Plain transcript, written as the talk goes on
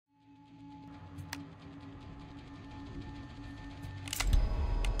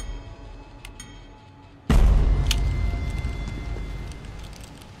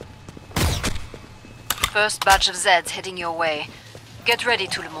First batch of Zeds heading your way. Get ready,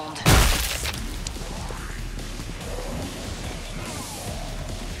 tout le monde.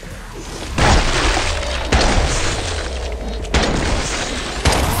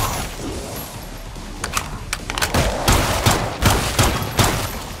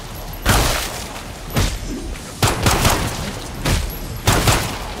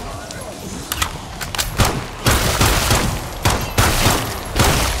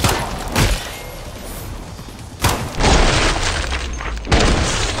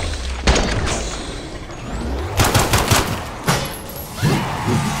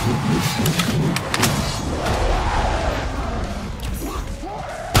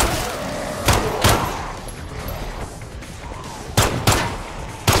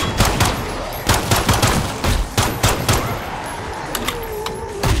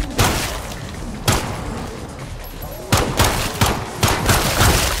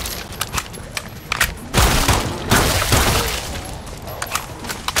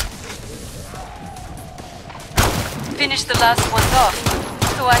 Finish the last ones off,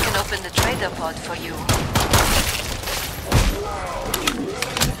 so I can open the trader pod for you.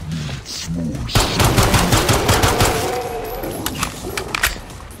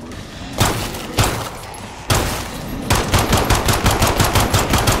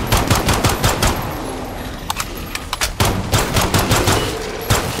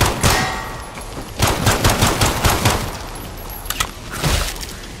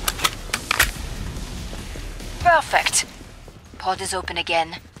 Perfect. Pod is open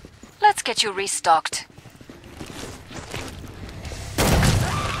again. Let's get you restocked.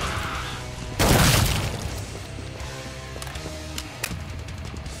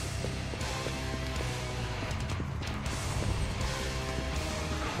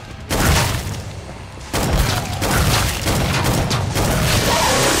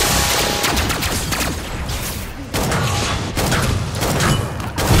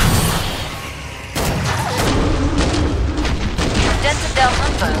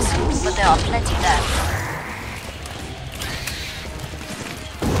 But there are plenty left.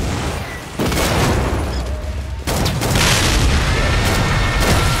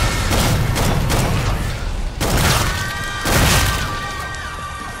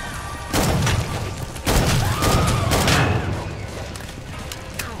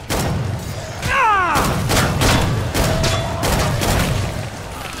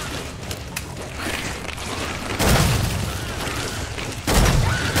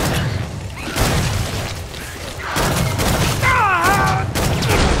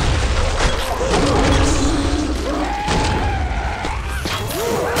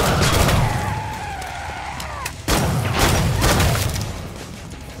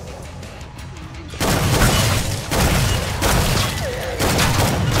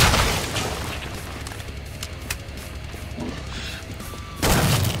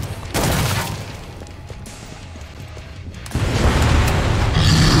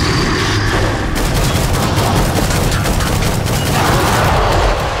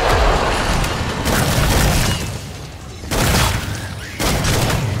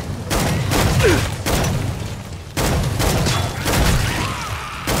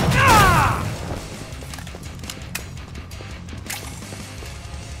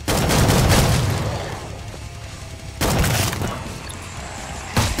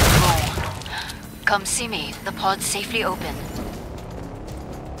 Come see me. The pod's safely open.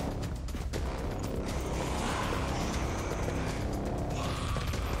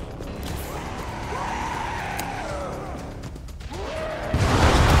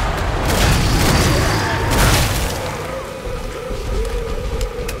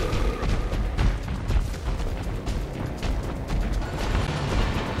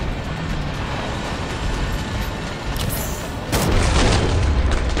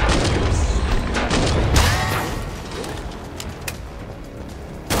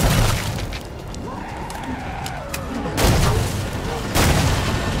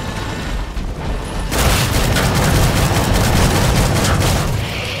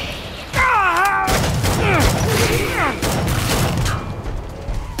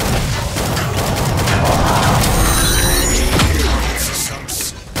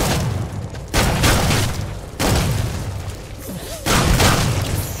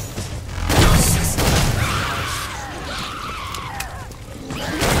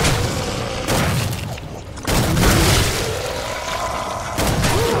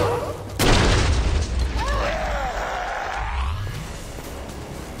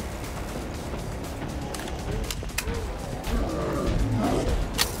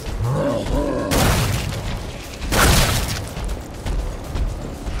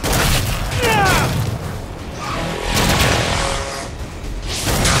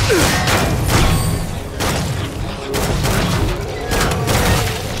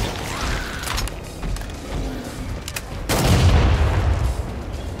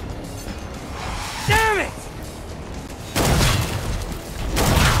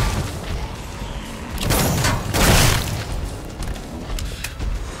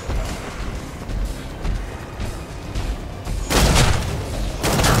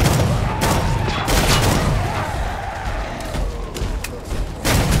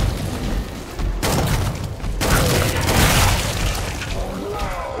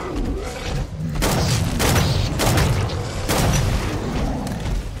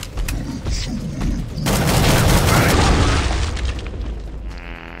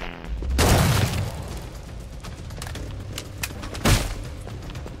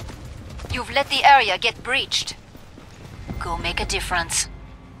 You've let the area get breached. Go make a difference.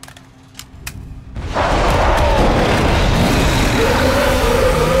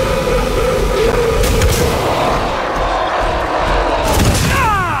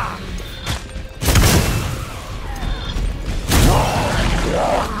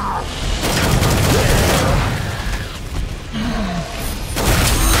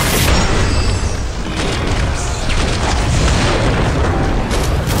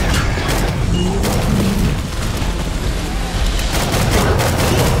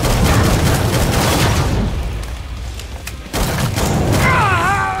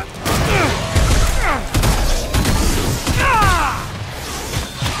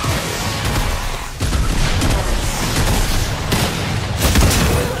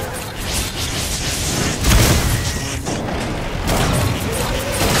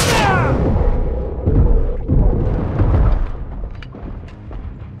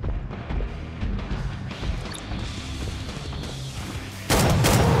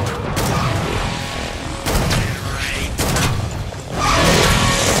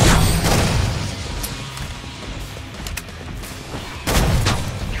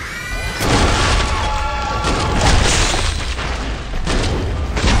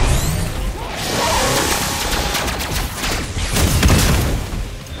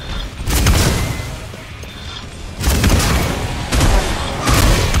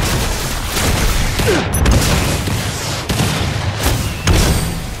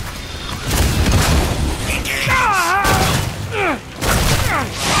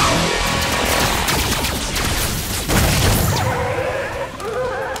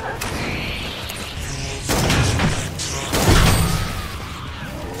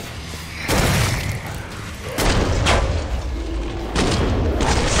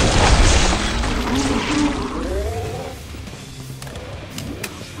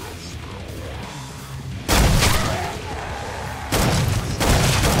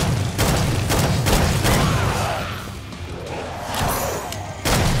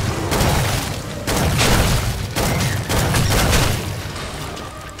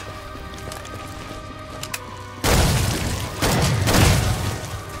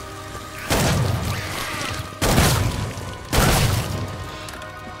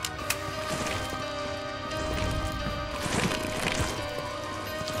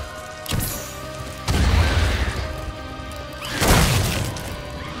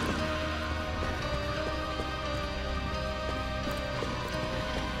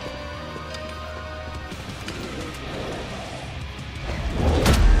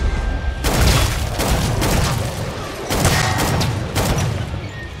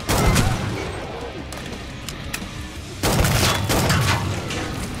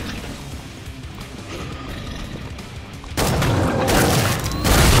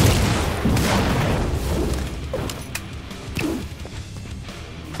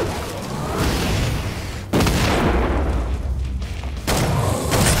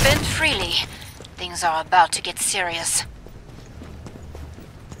 Things are about to get serious.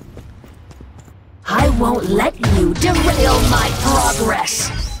 I won't let you derail my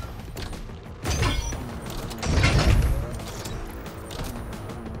progress!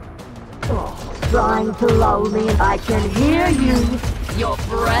 Trying to lull me, I can hear you! Your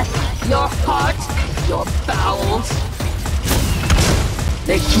breath, your heart, your bowels.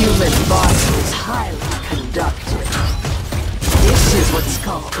 The human body is highly conductive. This is what's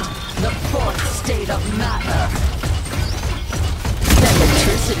called the fourth state of matter.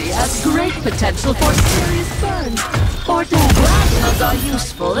 Electricity has great potential for serious burns or death. Plasmas are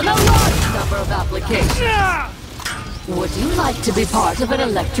useful in a large number of applications. Would you like to be part of an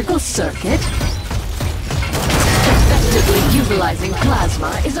electrical circuit? Effectively utilizing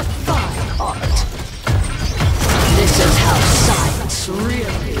plasma is a fine art. This is how science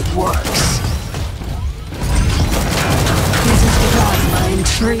really works. Isn't plasma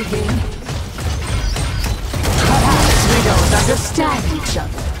intriguing? Perhaps we don't understand each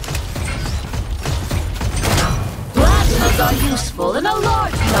other. Plasmas are useful in a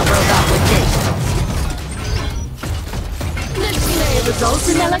large number of applications. This may result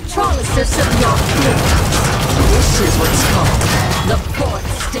in electrolysis of your fluids. This is what's called the fourth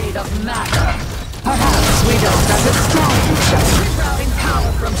state of matter. Perhaps we don't understand each other. Rerouting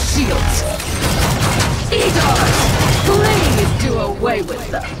power from shields. Eaters! Please do away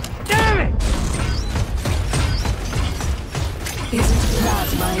with them. Damn it! Isn't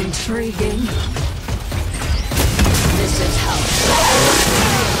plasma intriguing? This is how science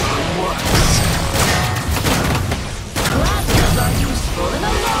works. Plasmas are useful in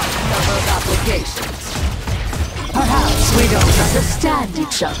a large number of applications. Perhaps we don't understand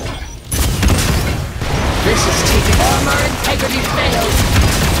each other. This is taking armor integrity fails.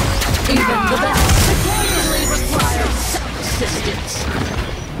 Even the best occasionally require some assistance.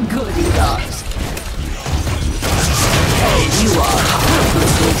 Goody dogs. Oh, you are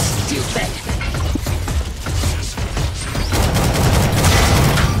hopelessly stupid.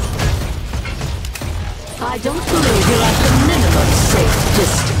 I don't believe you're at the minimum safe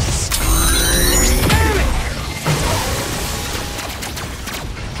distance.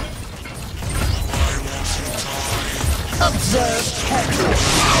 Observe carefully.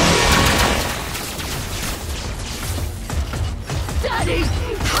 Daddy,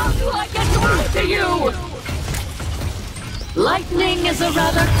 how do I get through to you? Lightning is a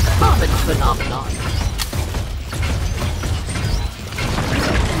rather common phenomenon.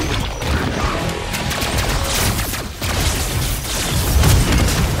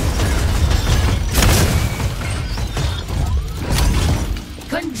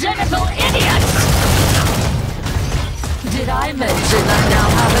 Congenital idiot! Did I mention I now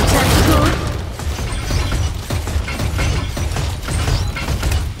have a tentacle?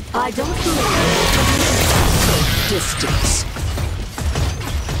 I don't believe it's safe distance.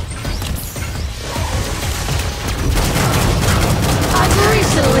 I've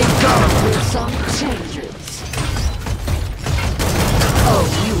recently gone through some changes. Oh,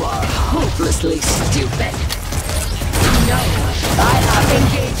 you are hopelessly stupid. No, I have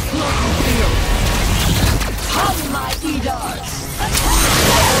engaged floating field. Come, my eaters!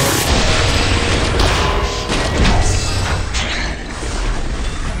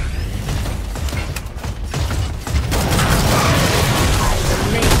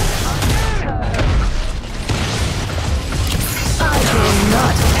 I will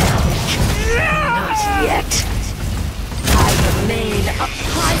not panic. Not yet. I remain a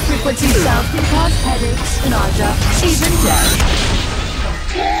high-frequency sound can cause headaches, nausea, even death.